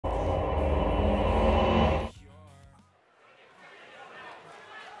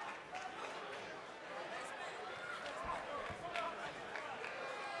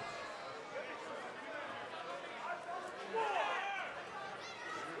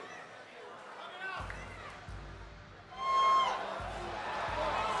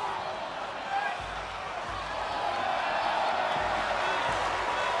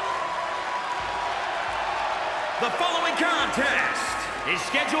is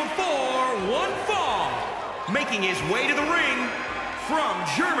scheduled for one fall. Making his way to the ring from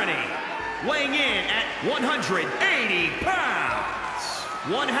Germany, weighing in at 180 pounds,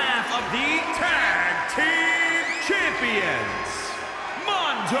 one half of the Tag Team Champions,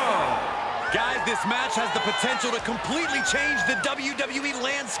 Moodo. Guys, this match has the potential to completely change the WWE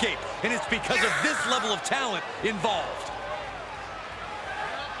landscape, and it's because of this level of talent involved.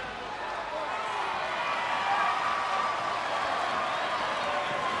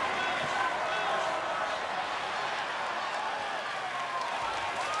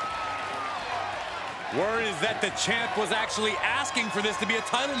 Word is that the champ was actually asking for this to be a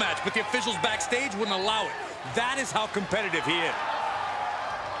title match, but the officials backstage wouldn't allow it. That is how competitive he is.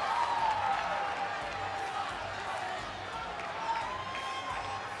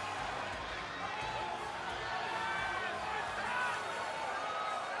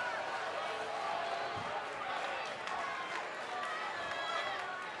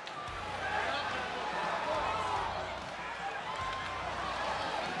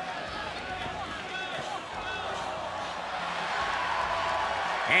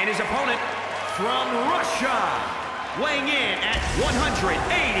 And his opponent from Russia, weighing in at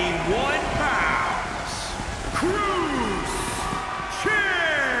 181 pounds, Crowchester.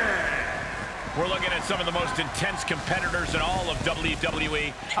 We're looking at some of the most intense competitors in all of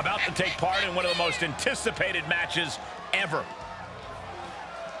WWE, about to take part in one of the most anticipated matches ever.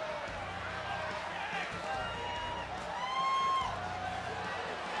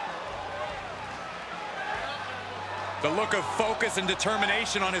 The look of focus and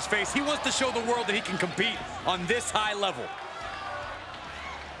determination on his face. He wants to show the world that he can compete on this high level.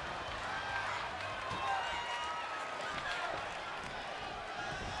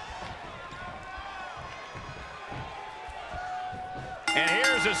 And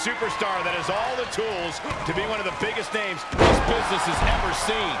here's a superstar that has all the tools to be one of the biggest names this business has ever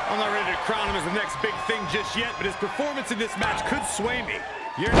seen. I'm not ready to crown him as the next big thing just yet, but his performance in this match could sway me.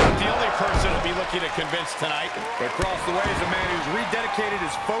 You're not the only person to be looking to convince tonight. But across the way is a man who's rededicated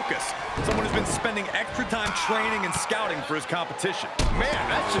his focus. Someone who's been spending extra time training and scouting for his competition. Man,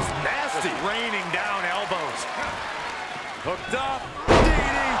 that's just nasty. Just raining down elbows. Hooked up.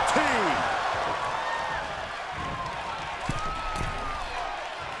 DDT.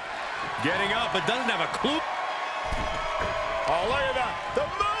 Getting up, but doesn't have a clue. Oh, look at that. The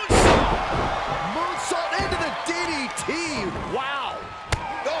moonsault. Moonsault into the DDT. Wow.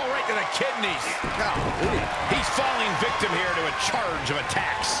 Oh, right to the kidneys. He's falling victim here to a charge of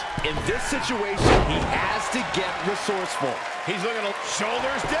attacks. In this situation, he has to get resourceful. He's looking to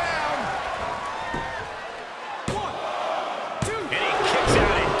shoulders down. 1, 2. And he kicks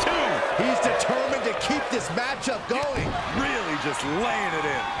out in 2. He's determined to keep this matchup going. Really just laying it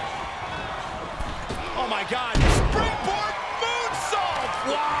in. Oh, my God. Springboard moonsault.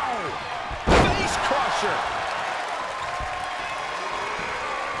 Wow. Face crusher.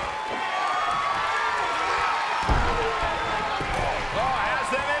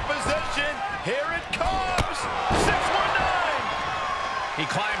 Here it comes! 619! He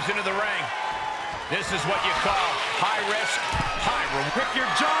climbs into the ring. This is what you call high risk, high reward. Pick your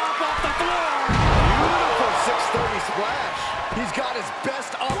job off the floor! Beautiful 630 splash. He's got his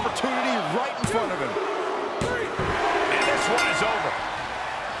best opportunity right in front of him. And this one is over.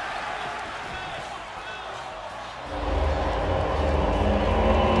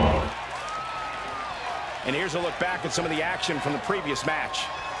 And here's a look back at some of the action from the previous match.